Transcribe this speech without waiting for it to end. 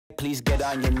Please get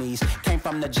on your knees. Came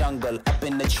from the jungle, up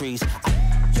in the trees.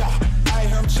 Yeah, I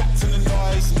hear him chatting the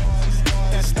noise.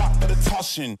 Then stop for the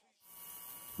tossing.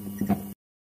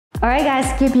 Alright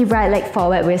guys, keep your right leg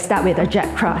forward. We'll start with a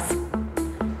jab cross.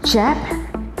 Jab,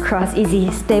 cross,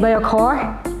 easy. Stable your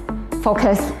core.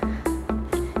 Focus.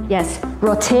 Yes,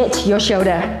 rotate your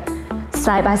shoulder.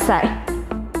 Side by side.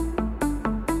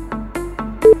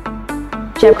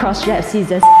 Jab, cross, jab,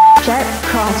 scissors. Jab,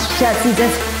 cross, jab,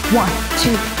 scissors. 1,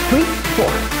 2, 3, 4.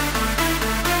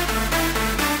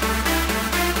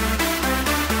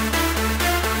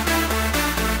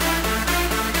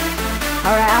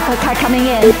 Alright, uppercut coming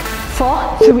in.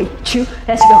 4, 3, 2,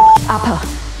 let's go. Upper.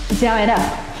 Down and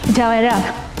up. Down and up.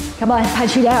 Come on,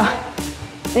 punch it out.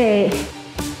 Hey.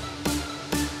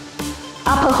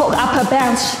 Upper hook, upper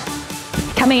bounce.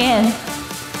 Coming in.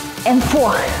 And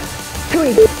 4,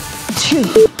 3,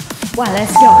 2, 1,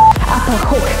 let's go. Upper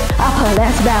hook, upper,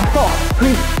 let's bounce. 4,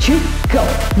 3, 2, go.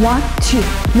 1, 2,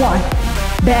 1.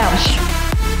 Bounce.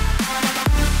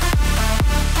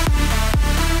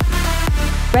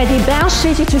 Ready, bounce,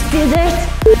 switch it to scissors.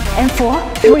 And 4,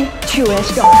 3, 2,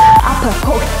 let's go. Upper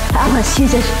hook, upper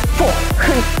scissors. 4,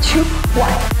 3, 2,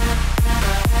 1.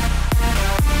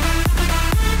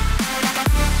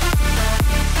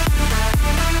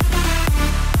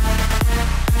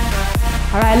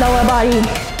 Alright, lower body.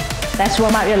 Let's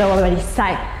warm up your lower body.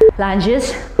 Side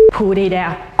lunges, pull it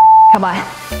down. Come on,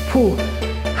 pull,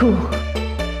 pull.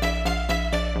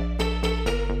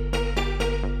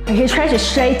 Okay, try to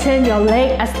straighten your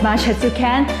leg as much as you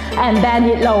can and bend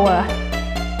it lower.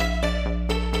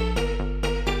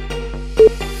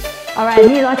 Alright,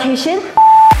 knee rotation,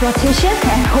 rotation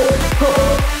and hook,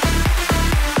 hook.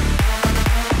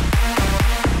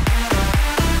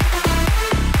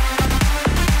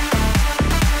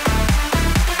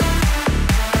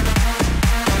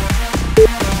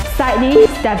 Side knee,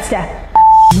 step, step.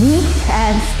 Knee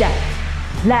and step.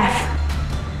 Left.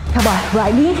 Come on,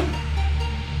 right knee.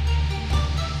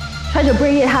 Try to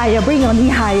bring it higher, bring your knee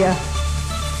higher.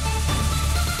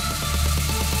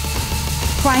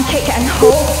 Front kick and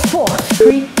hold. 4,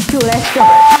 3, 2, let's go.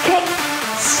 Kick,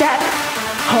 step,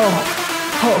 hold,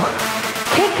 hold.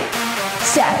 Kick,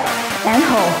 step, and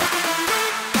hold.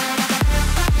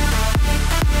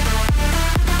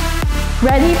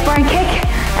 Ready, front kick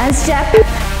and step.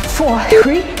 4,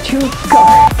 3, 2, go.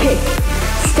 Kick,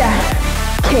 step,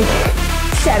 kick,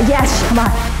 step. Yes, come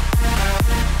on.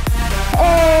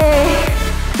 Hey,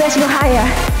 let's go higher.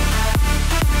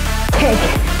 Kick,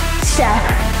 step.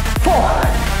 4,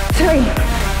 3,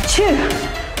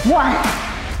 2, 1.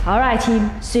 All right,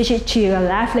 team. Switch it to your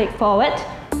left leg forward.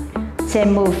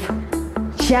 Same move.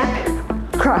 Jab,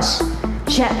 cross,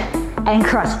 jab, and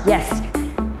cross. Yes.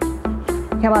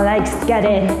 Come on, legs, get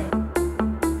in.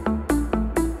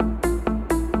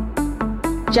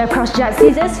 Jab, cross, jab,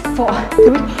 scissors. 4,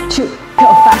 3, 2,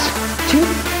 go fast. 2,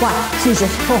 1,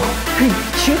 scissors. 4, 3,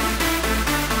 2.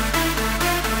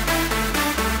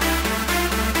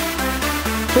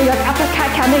 We got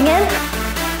uppercut coming in.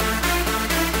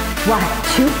 1,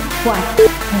 2, 1,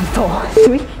 and 4,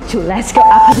 3, 2. Let's go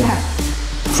up and down.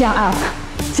 Down, up,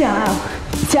 down, up,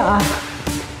 down, up.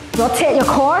 Rotate your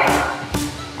core.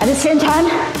 At the same time,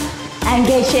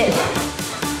 engage it.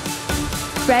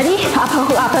 Ready? Upper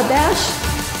hook, upper bounce.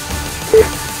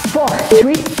 4,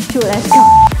 3, 2, let's go.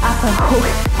 Upper hook,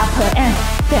 upper and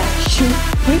bounce. 2,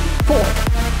 3, 4.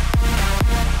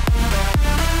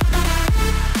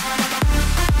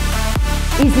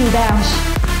 Easy bounce.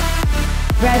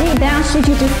 Ready? Bounce, switch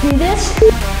it to scissors.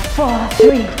 4,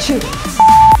 3, 2.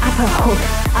 Upper hook,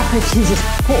 upper scissors.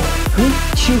 4, 3,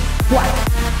 2, 1.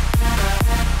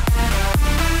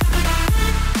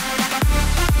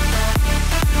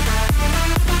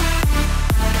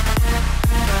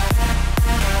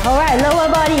 Alright, lower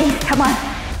body. Come on.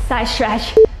 Side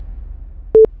stretch.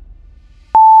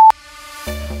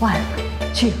 1,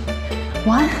 2.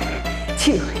 1,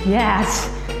 2. Yes.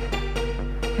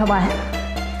 Come on.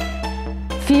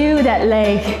 Feel that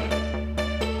leg.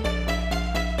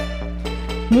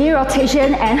 Knee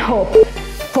rotation and hold.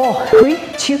 4, 3,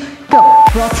 2, go.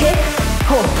 Rotate,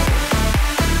 hold.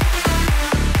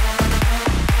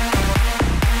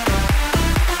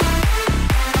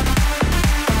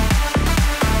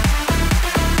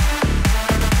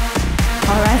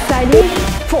 Alright, side knee.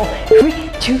 4, 3,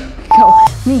 2, go.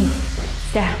 Knee,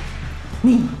 step,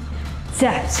 knee,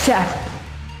 step, step.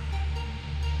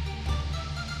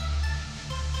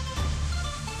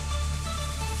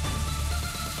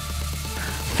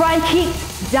 Front kick,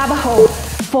 double hold.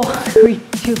 4, 3,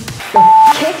 2, go.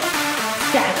 Kick,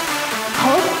 step,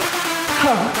 hold,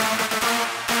 hold.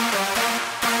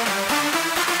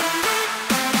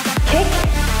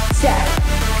 step,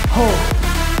 hold,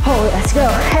 hold, let's go,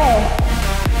 hey.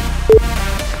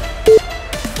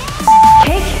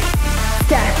 Kick,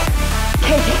 step,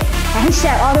 kick, and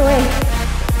step all the way.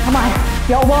 Come on,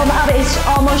 your warm up is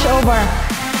almost over.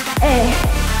 Hey.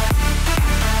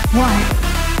 1,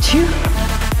 2,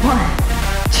 1,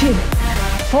 2,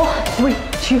 4, 3,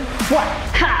 2, 1.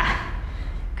 Ha!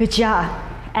 Good job.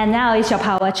 And now it's your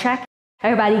power track.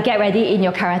 Everybody get ready in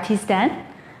your karate stand.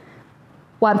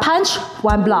 1 punch,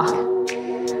 1 block.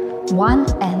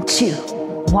 1 and 2.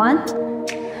 1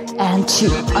 and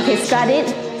 2. Okay, start it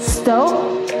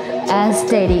slow and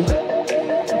steady.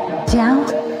 Down.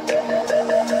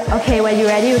 Okay, when you're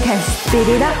ready, you can speed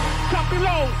it up.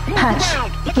 Punch,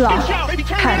 block,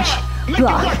 punch,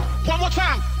 block. One more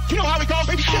time. You know how it goes,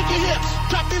 baby. Shake your hips,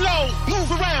 drop it low,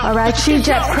 move around. Alright, 2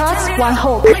 jab cross, 1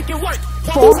 hook.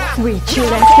 4, 3, 2,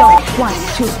 let's go. 1,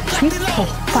 2, 3, 4,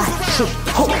 5, 6,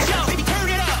 hook.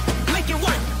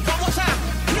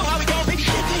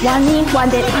 1 knee, 1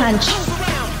 dead punch.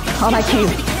 On my cue.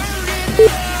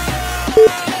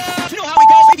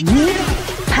 Knee,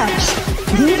 punch,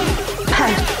 knee,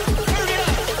 punch.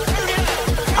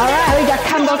 Alright, we got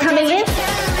combo coming in.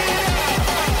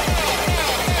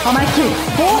 On my cue.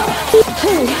 4,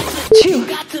 3, 2.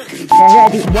 Get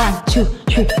ready. 1, 2,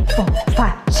 3, 4,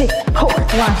 5, 6. Hook.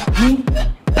 1 knee,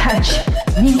 punch,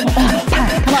 knee, and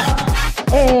punch. Come on.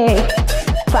 Hey.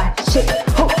 5, 6.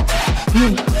 Hook.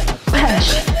 Knee, punch,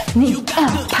 knee,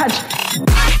 and punch.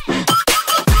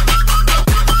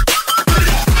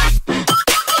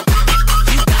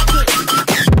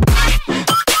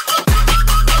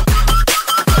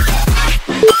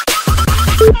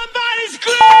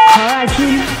 Alright,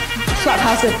 team. Swap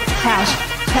houses. House,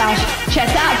 house,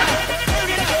 chest up.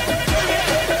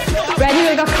 Ready?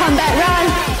 We got combat run.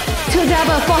 2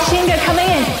 double, 4 single coming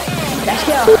in. Let's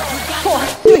go. 4,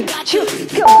 3, 2,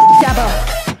 go. Double,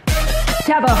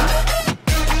 double,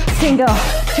 single,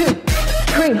 2,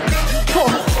 3, 4.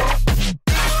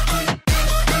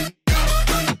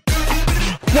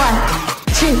 1,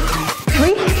 2,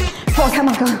 3, 4. Come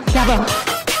on, go. Double.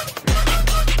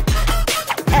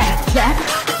 And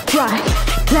left, right,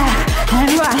 left,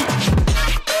 and right.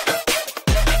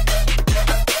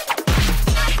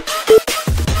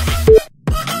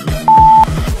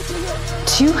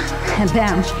 Two and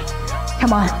bounce.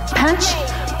 Come on, punch,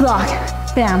 block,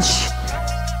 bounce.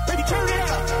 Baby, turn it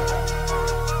up.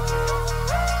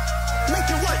 Make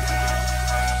it work.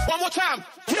 One more time.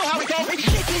 You know how it goes, baby.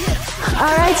 Shake your hips.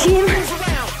 Alright, team.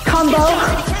 Combo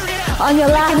on your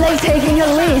left leg taking your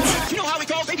lead.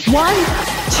 1,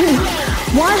 2,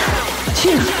 1,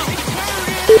 2.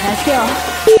 Let's go.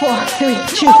 4, 3,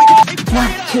 2. 1,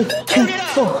 2, 3,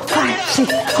 4, 5,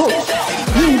 6. Hook.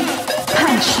 Knee,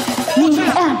 punch, knee,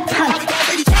 and punch.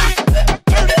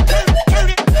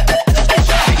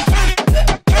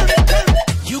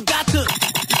 You got to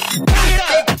turn it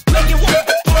up, make it work.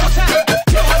 One more time.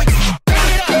 You know how it goes. Turn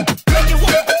it up, make it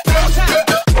work. One more time.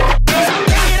 Turn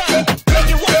it up, make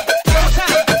it work. One more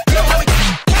time. You know how it goes.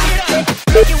 Turn it up,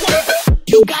 make it work.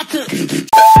 You got to.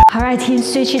 Alright, team,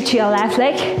 switch it to your left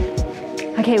leg.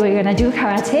 Okay, we're gonna do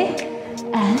karate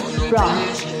and block.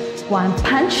 1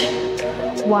 punch,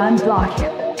 1 block.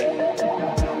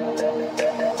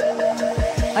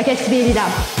 Okay, speed it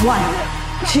up. 1,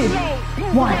 2,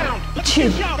 1,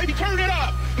 2. Baby, turn it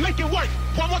up, make it work.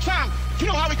 One more time. You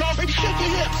know how it goes, baby. Shake your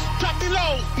hips, drop it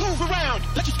low, move around.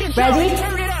 Let your skin show. Ready?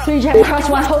 3 jab cross,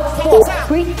 1 hook, 4,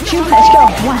 3, 2, let's go.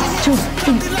 1, 2,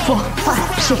 3, 4,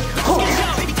 5, 6, hook.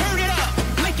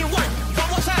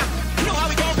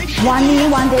 1 knee,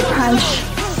 1 dead punch.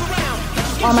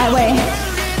 On my way.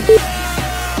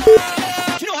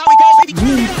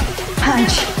 Knee,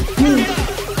 punch, knee,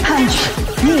 punch,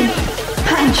 knee,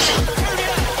 punch.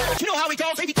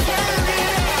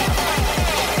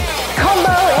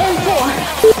 Combo in 4,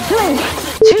 3,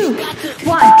 2,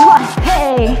 1. Come on,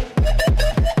 hey.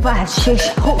 5, 6,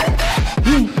 hook,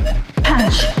 knee,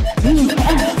 punch, knee,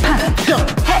 and punch. Go,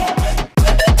 hey.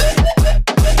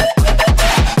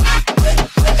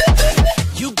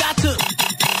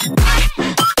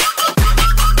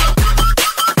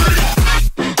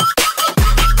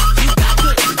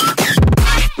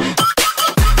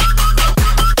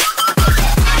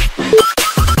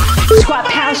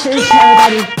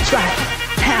 Everybody, squat,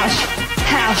 house,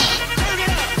 house.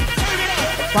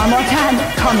 One more time,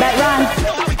 combat run.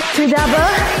 2 double,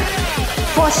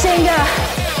 4 single.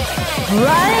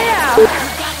 Run it out.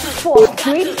 4,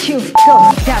 3, 2, go.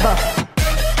 Double,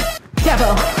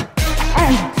 double,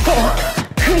 and 4,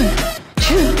 3,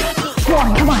 2,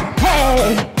 1. Come on,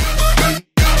 hey.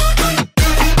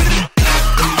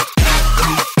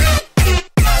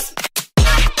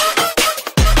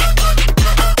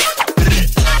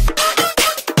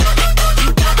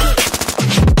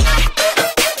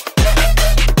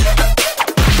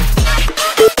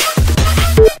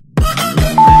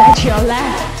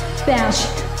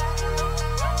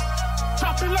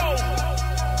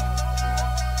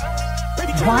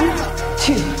 1,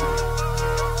 2.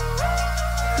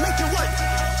 Make it work.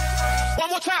 One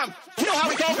more time. You know how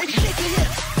we go.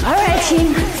 Alright,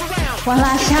 team. One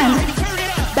last time.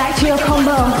 Back to your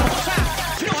combo.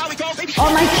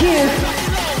 On my cue.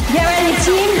 Get ready,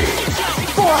 team.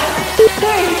 4,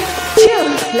 3,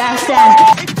 2. Last stand.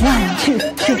 1, 2,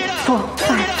 3, 4,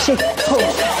 5, 6.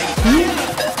 Hold.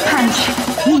 Punch.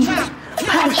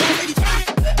 Punch.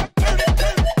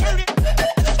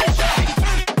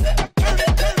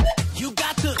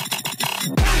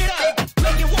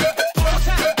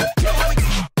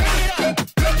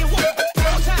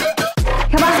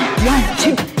 Come on. 1,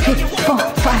 2, 3, 4,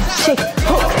 5, 6.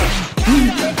 Hold.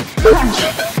 Punch.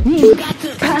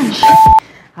 Punch.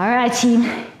 Alright, team.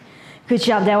 Good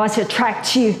job. That was your track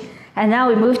 2. And now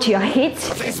we move to your HIIT.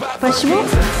 First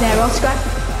move, narrow squat.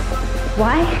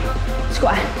 Wide,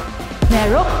 squat.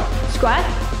 Narrow, squat.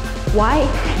 Wide,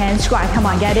 and squat. Come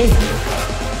on, get it.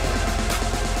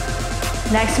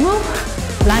 Next move,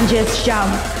 lunges,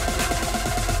 jump.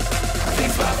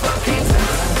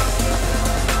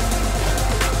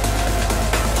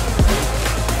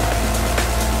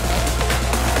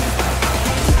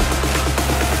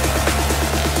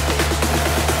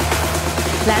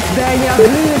 Let's burn your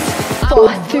glutes.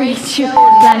 4, 3, 2,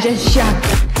 lunges, jump.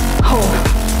 Hold,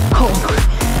 hold,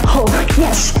 hold.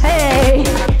 Yes, hey.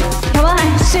 Come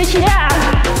on, switch it up.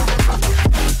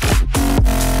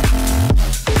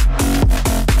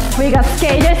 We got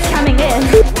skaters coming in.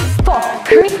 4,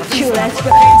 3, 2, let's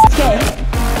go. Skate,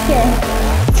 skate,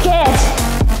 skate.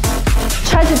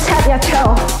 Try to tap your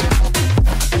toe.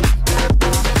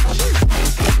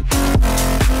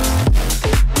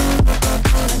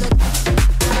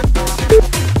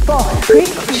 4, 3,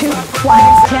 2,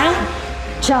 1. Down,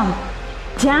 jump,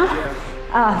 down,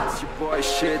 up. It's your boy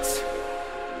Shits.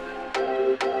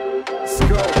 Let's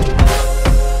go.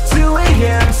 2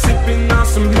 a.m. sipping on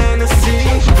some Hennessy.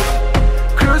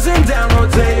 Cruising down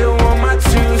Rodeo on my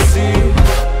 2C.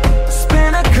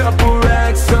 Spend a couple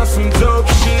racks on some dope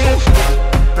shit.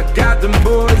 I got them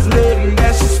boys lit and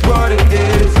that's just what it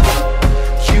is.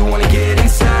 You wanna get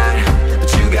inside,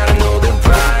 but you gotta know the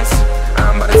price.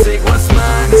 I'm about to take what's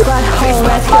mine. Squat, hold,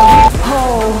 let's go.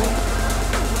 Hold.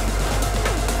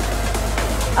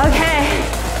 Okay.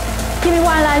 Give me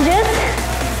 1 lunges.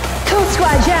 2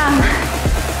 squat jump.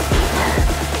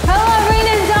 Come on, bring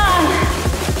this down.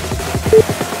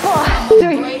 4,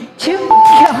 3, 2, go.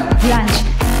 Lunge,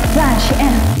 lunge,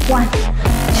 and 1,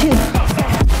 2.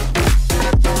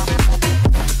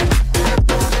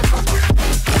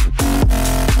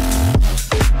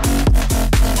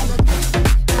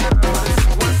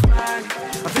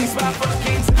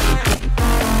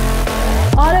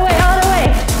 All the way, all the way.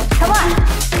 Come on.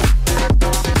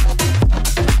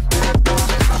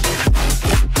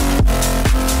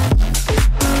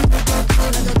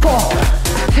 4,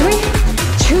 3,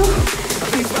 2,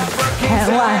 and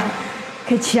 1.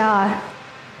 Good job.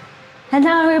 And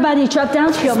now everybody drop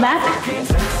down to your mat.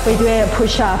 We do a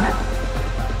push-up.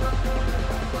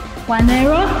 1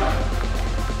 narrow,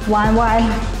 1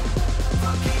 wide.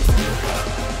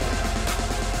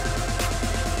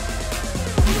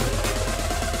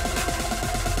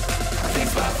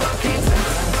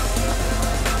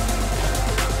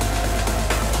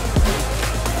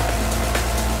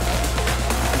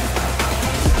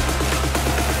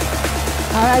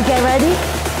 Alright, get ready.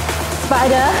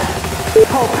 Spider,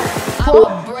 hold.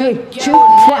 4, 3, 2,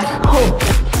 1, hold.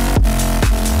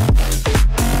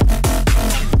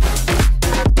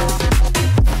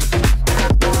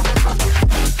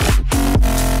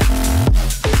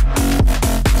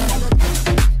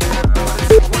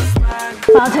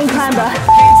 Mountain climber.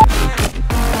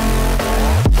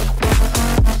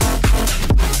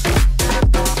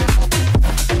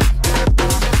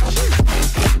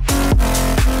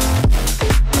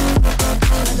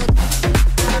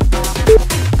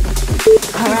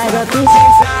 Alright, got this.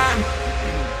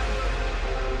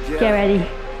 Get ready.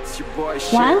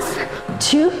 1,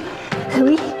 2,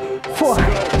 3, 4.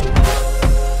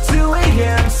 2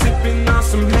 a.m. sipping on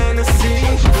some Hennessy.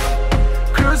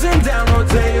 Cruising down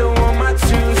Rodeo on my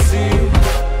 2C.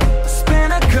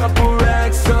 Spend a couple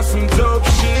racks on some dope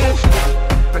shit.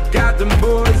 I got them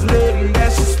boys lit and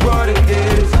that's just what it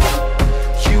is.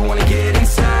 You wanna get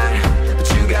inside, but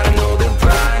you gotta know the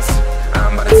price.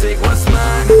 I'm about to take what's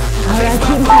mine. Alright,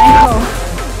 keep plank.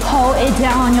 Hold it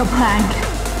down on your plank.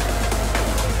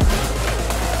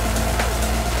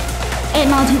 8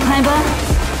 mountain climber.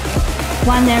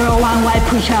 1 narrow, 1 wide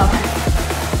push up.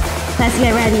 Let's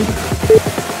get ready.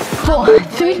 4,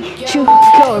 3, 2,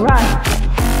 go, run.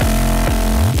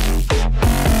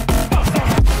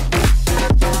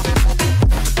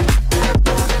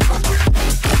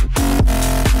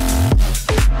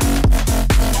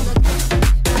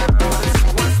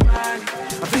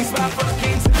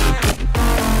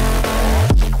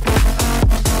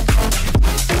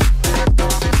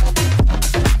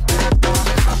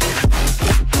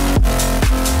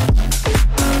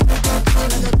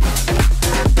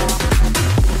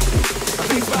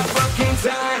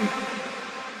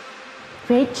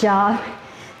 job.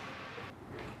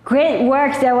 Great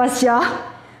work, that was your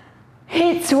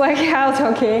HIIT workout,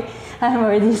 okay? I'm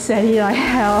already sweaty like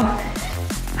hell.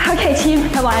 Okay team,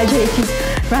 come on, agility,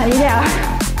 run it out.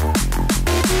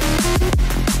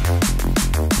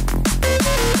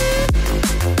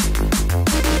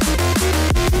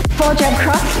 Four jab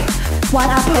cross, one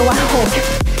upper, one hook.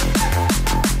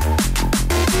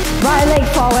 Right leg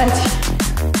forward.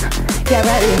 Get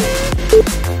ready.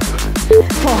 4,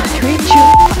 3, 2,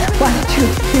 1, 2,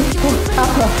 3, 4,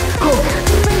 upper, hook.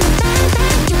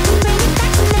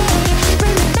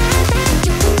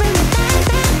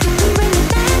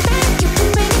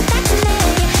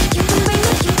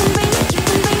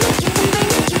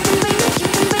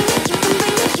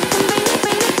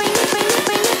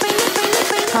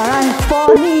 Alright,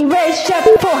 4 knee raise, step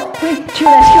 4, 3, 2,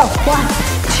 let's go. 1,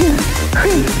 2,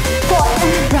 3, 4,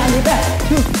 and round it back.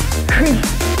 2, 3,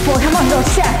 4, come on, go,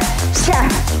 step,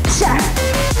 step, step,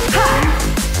 high.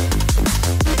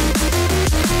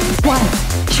 1,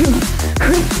 2,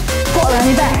 3, 4, round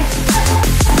it back.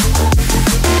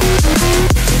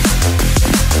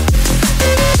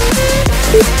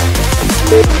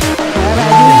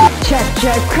 Alright, jab,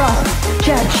 jab, cross,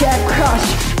 jab, jab, cross.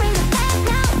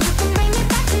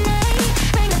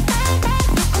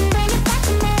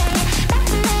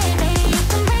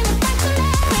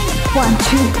 1,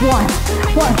 2, 1,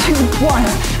 1, 2, 1.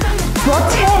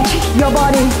 Rotate your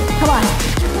body. Come on.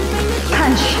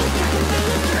 Punch.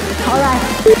 Alright.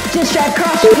 Just jab,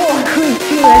 cross. 4, 3,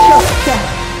 2, let's go. Jab,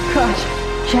 cross,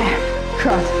 jab,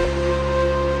 cross.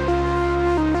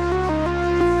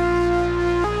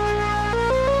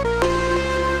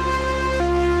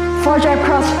 Four jab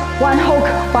cross, 1 hook,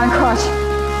 1 cross.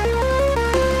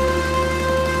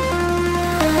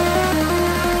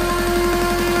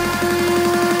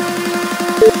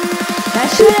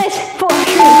 Let's do this. 4, 3,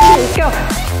 2, go.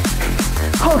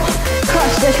 Hook,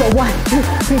 cross, let's go. 1, 2,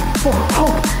 3, 4,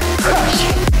 hook, cross.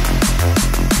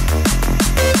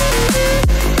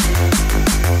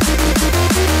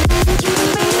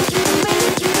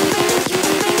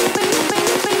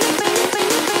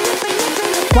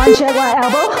 One jab, one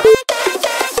elbow.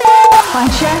 One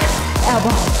jab,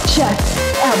 elbow, jab,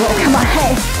 elbow. Come on,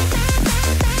 hey.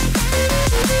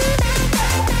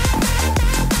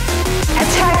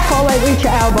 Attack forward with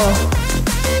your elbow.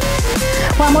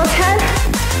 One more time.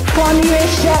 4 knee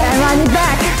raise jab and run it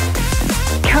back.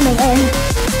 Coming in.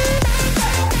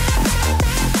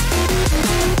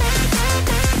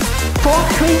 4,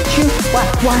 3, 2, 1,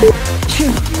 1,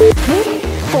 2, 3,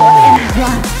 4, and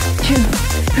 1, 2,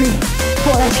 3,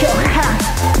 4. Let's go. Ha.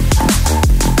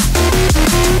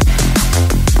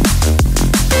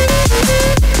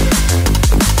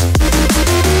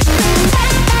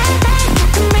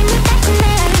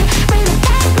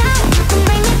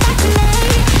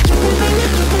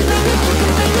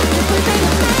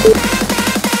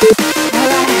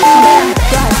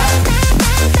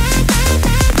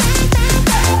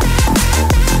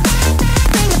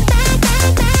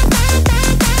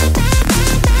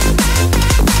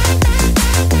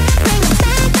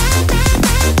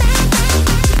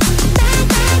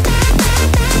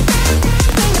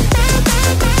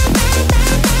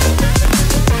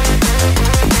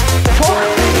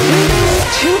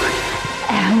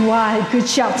 Good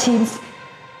job, teams.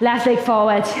 Left leg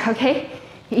forward, okay?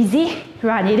 Easy,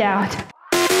 run it out.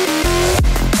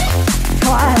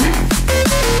 Come on.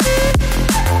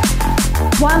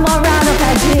 One more round of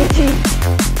agility.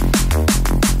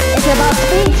 It's about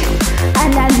speed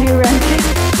and endurance.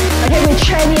 Okay, we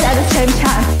train it at the same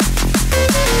time.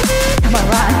 Come on,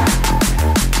 run.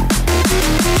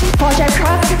 4 jab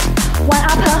cross, 1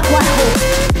 upper, 1 hook.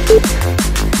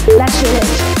 Let's do it.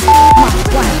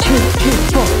 1, 2, 3,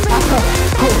 4, upper,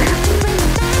 hook.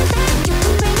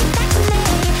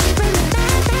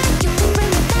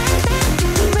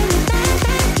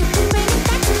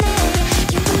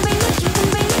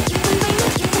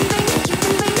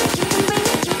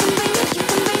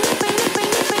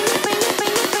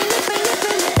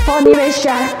 Four knee raise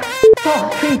jab. 4,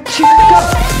 3, 2, go.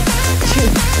 2,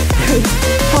 3,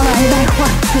 4, right back. 1,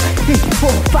 2, 3,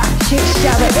 4, 5, 6,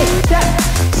 7, 8, 9,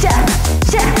 10.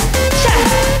 Jab, jab.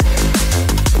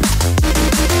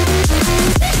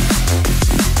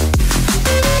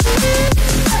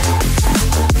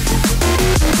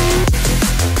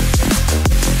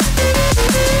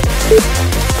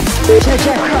 Jab,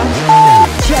 jab, cross.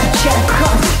 Jab, jab,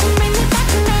 cross.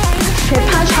 Okay,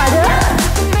 punch harder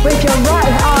with your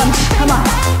right arms. Come on,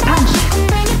 punch,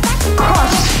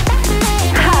 cross.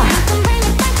 Ha.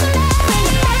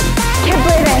 Keep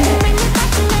breathing.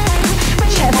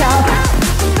 Chest out.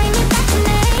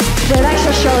 Relax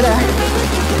your shoulder.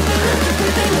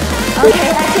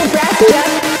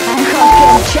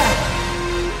 jab,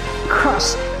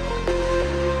 cross.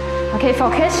 Okay,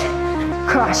 focus,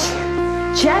 cross,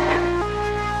 jab,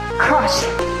 cross.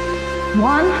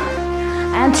 1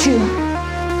 and 2.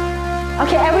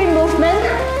 Okay, every movement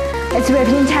is with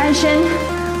intention,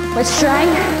 with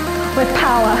strength, with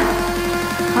power.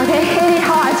 Okay, hit it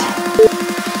hard.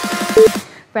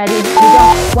 Ready, we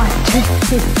go. 1, 2,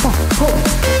 3, 4, hold,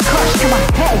 crush, come on,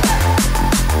 hey.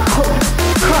 Hold,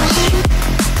 crush.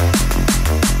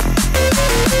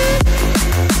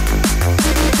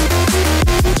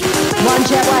 One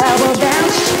jab, one elbow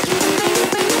bounce.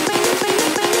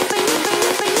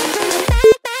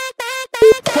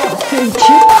 4, 3, 2,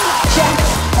 jab,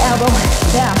 elbow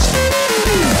bounce.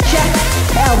 Jab,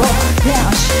 elbow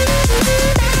bounce.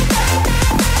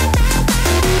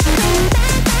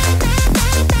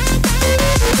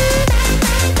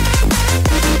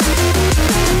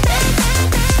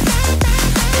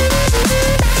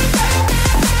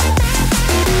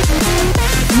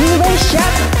 Reverse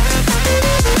jab.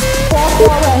 4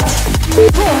 forward.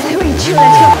 4, 3, 2,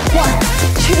 let's go. 1,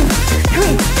 2,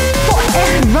 3, 4,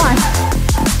 and run.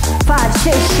 5,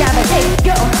 6, 7, 8,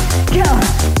 go, go.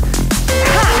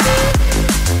 Ha!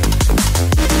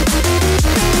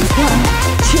 1,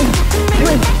 2,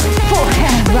 3, 4,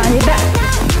 and run it back.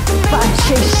 5,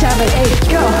 6, 7, 8,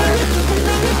 go.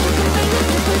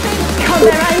 Come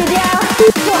back, run it down.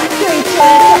 4, 3, 2,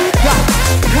 run,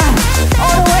 run,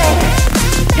 all the way.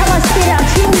 Come on, speed out,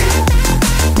 team.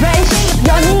 Raise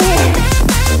your knee.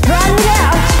 Run it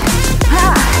out. Ha!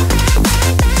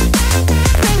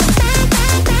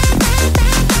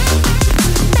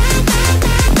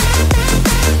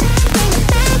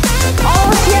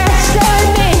 Almost there, stay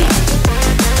with me.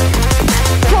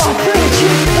 4, 3,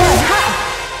 2, 1, ha!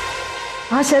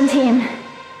 Awesome, team.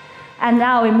 And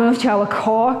now we move to our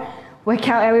core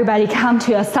workout. Everybody come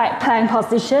to a side plank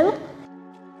position.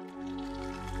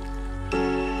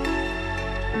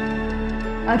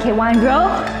 Okay, one row,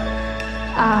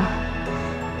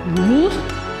 knee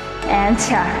and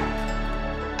turn.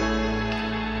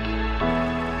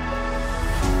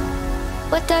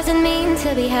 What does it mean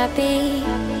to be happy?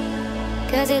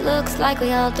 Cause it looks like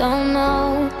we all don't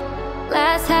know.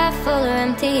 Glass half full or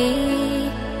empty.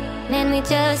 Man, we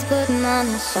just putting on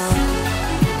a show.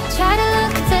 Try to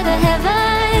look to the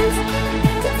heavens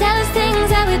to tell us things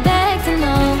that we beg to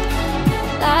know.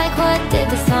 Like what did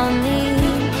the song mean?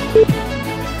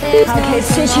 Okay,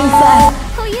 switching side.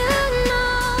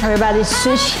 Everybody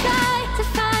switch.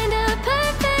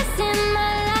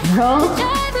 Roll,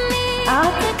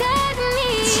 up,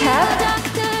 tap,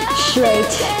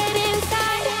 straight.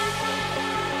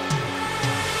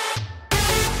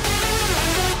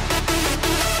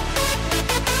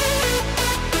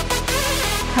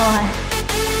 Come on.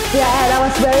 Yeah, that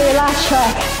was very relaxed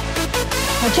track.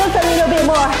 Just a little bit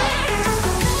more.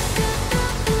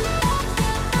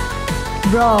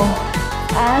 Roll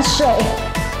and straight.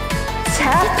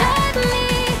 Tap.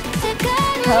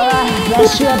 Alright,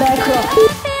 let's do a back row.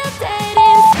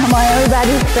 Come on,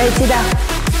 everybody, raise it up.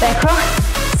 Back row.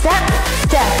 Step,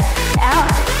 step. Out,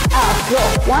 out.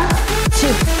 Roll. 1,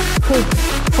 2, 3,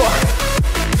 4.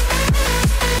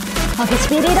 Okay,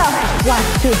 speed it up. 1,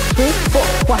 2, 3, 4.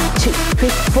 1, 2, 3,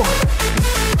 4.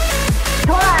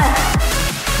 Come on.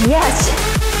 Yes.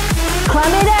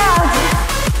 Climb it out.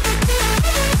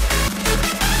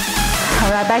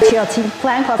 Alright, back to your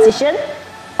T-plank position.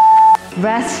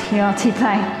 Rest your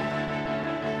T-plank.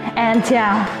 And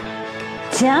down.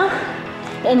 Down.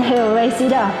 Inhale, raise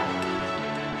it up.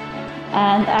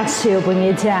 And exhale, bring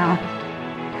it down.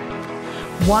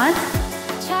 1,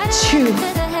 2,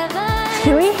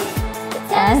 3,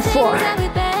 and 4.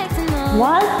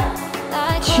 1,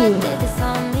 2,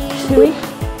 3,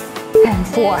 and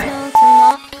 4.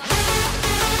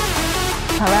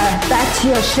 Alright, back to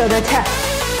your shoulder tap.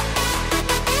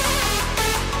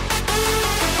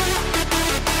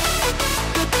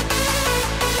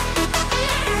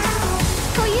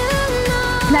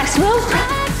 Next move,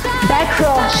 back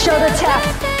row, shoulder tap.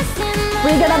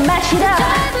 We're gonna match it up.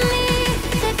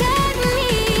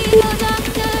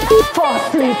 4,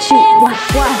 3, 2, 1,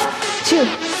 1, 2,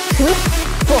 3,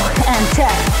 4, and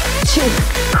tap. 2,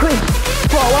 3,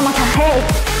 4. One more time. Hey,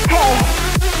 hey.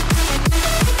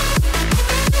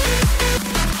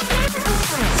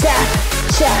 Tap,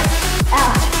 tap,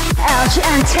 out, out,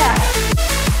 and tap.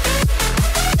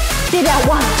 Did that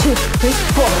 1, 2, 3,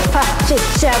 4, 5, 6,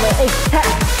 7, 8, tap.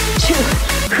 2,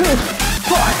 3,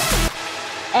 4.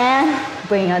 And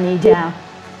bring your knee down.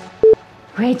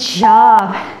 Great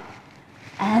job.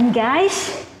 And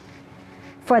guys,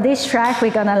 for this track,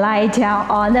 we're gonna lie down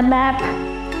on the mat.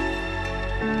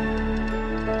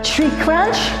 Tree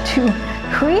crunch, 2,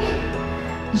 3,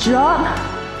 drop,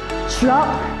 drop,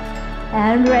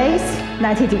 and raise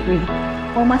 90 degrees.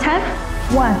 One more time.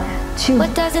 1, 2,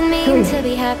 What does it mean 3. to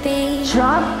be happy?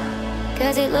 Drop,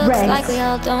 Cause it looks raise. like we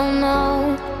all don't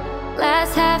know.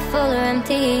 Glass half full or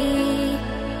empty.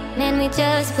 Man, we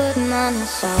just putting on a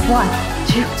show. 1,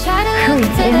 2, Try to 3. look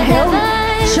to the Inhale,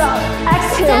 heavens. drop, Tell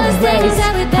exhale, us things raise.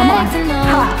 that we Come on. beg to know.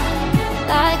 Ha.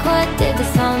 Like what did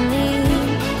this all mean?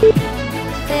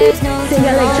 There's no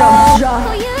Single leg tomorrow. drop, Oh,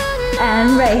 drop, you know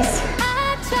and raise.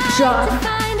 I tried Drop, to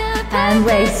find a and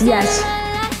raise. purpose in Yes. my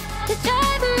life to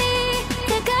drive me,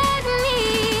 to guide me.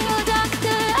 Oh,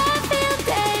 doctor, I feel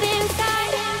dead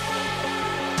inside.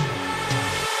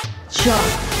 Drop,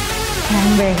 and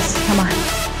raise. Come on.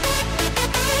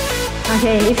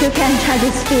 Okay, if you can, try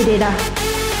to speed it up.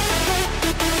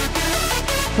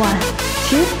 1,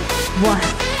 2, 1,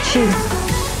 2.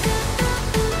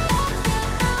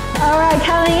 Alright,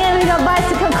 coming in with your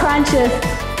bicycle crunches.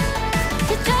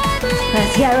 To drive me,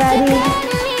 Let's get ready. to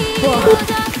 4,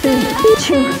 guide me. 3,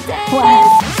 2, 1.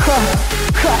 Cross,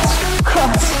 cross,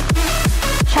 cross.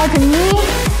 Try to knee,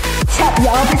 tap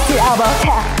your opposite elbow.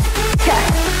 Tap, tap,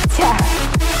 tap.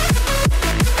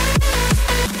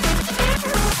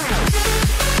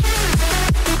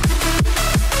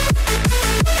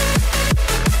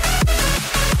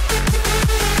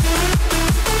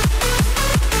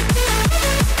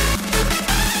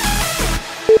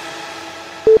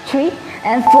 Three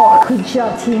and 4. Good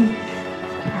job, team.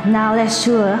 Now let's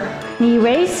do a knee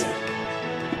raise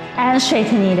and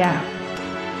straighten it out.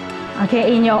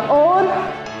 Okay, in your own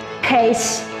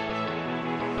pace.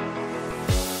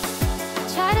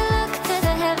 Try to look to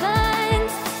the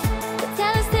heavens to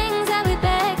tell us things that we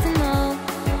beg to know.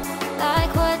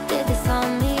 Like what did this all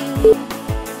mean?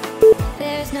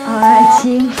 There's no Alright,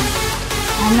 team.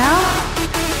 And now,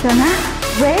 gonna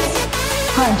raise,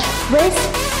 crunch, raise,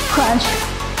 crunch.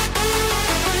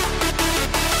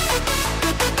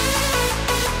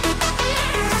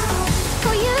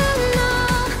 Oh, you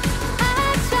know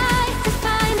I tried to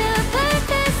find a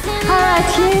purpose in Alright,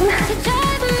 team. life to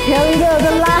drive me. Here we go,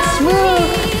 the last move.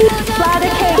 Fly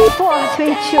the cake. 4,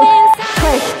 3, 2.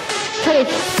 Click, click.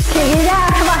 Kick it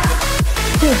out. Come on.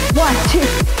 2, 1, 2.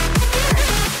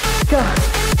 Go,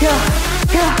 go,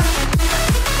 go.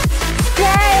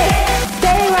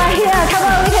 Stay right here. Come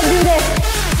on, we can do this.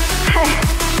 Hey,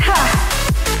 ha.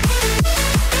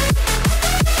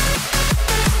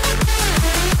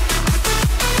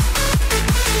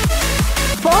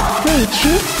 4, 3,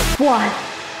 2, 1.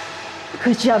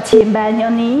 Good job, team. Bend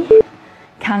your knee.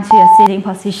 Come to your sitting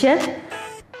position.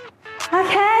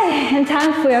 Okay, and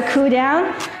time for your cool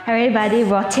down. Everybody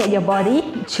rotate your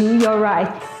body to your right.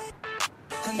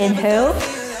 Inhale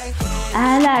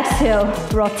and exhale.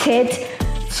 Rotate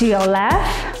to your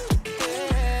left.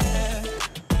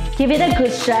 Give it a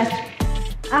good stretch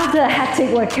after a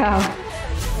hectic workout.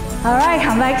 Alright,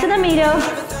 come back to the middle.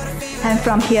 And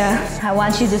from here, I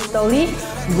want you to slowly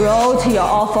roll to your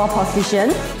all four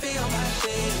position.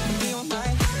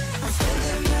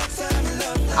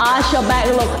 Arch your back,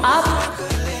 look up.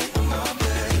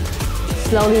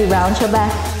 Slowly round your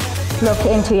back, look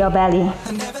into your belly.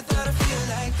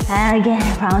 And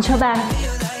again, round your back.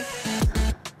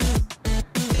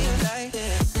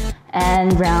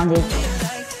 And round it.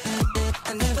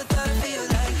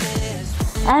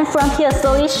 And from here,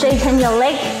 slowly straighten your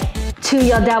leg to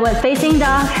your downward facing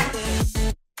dog.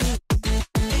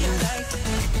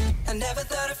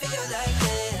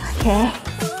 Okay.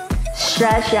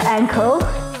 Stretch your ankle.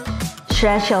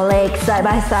 Stretch your leg side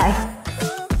by side.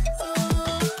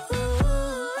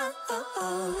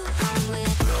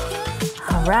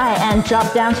 Alright, and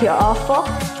drop down to your all four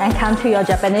and come to your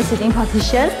Japanese sitting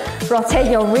position.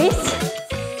 Rotate your wrist.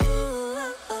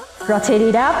 Rotate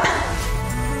it up.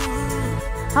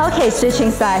 Okay,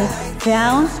 switching side.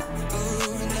 Down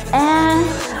and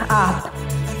up.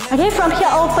 Okay, from here,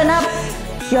 open up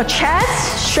your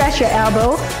chest. Stretch your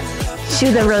elbow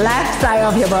to the relaxed side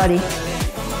of your body.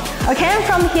 Okay, and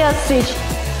from here, switch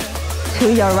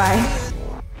to your right.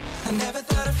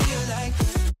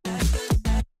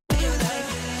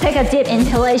 Take a deep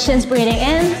inhalation, breathing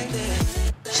in.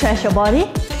 Stretch your body.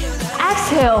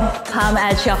 Exhale, palm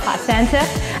at your heart center.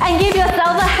 And give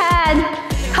yourself a hand.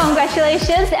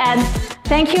 Congratulations and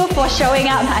thank you for showing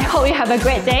up. I hope you have a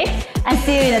great day and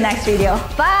see you in the next video.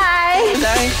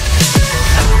 Bye!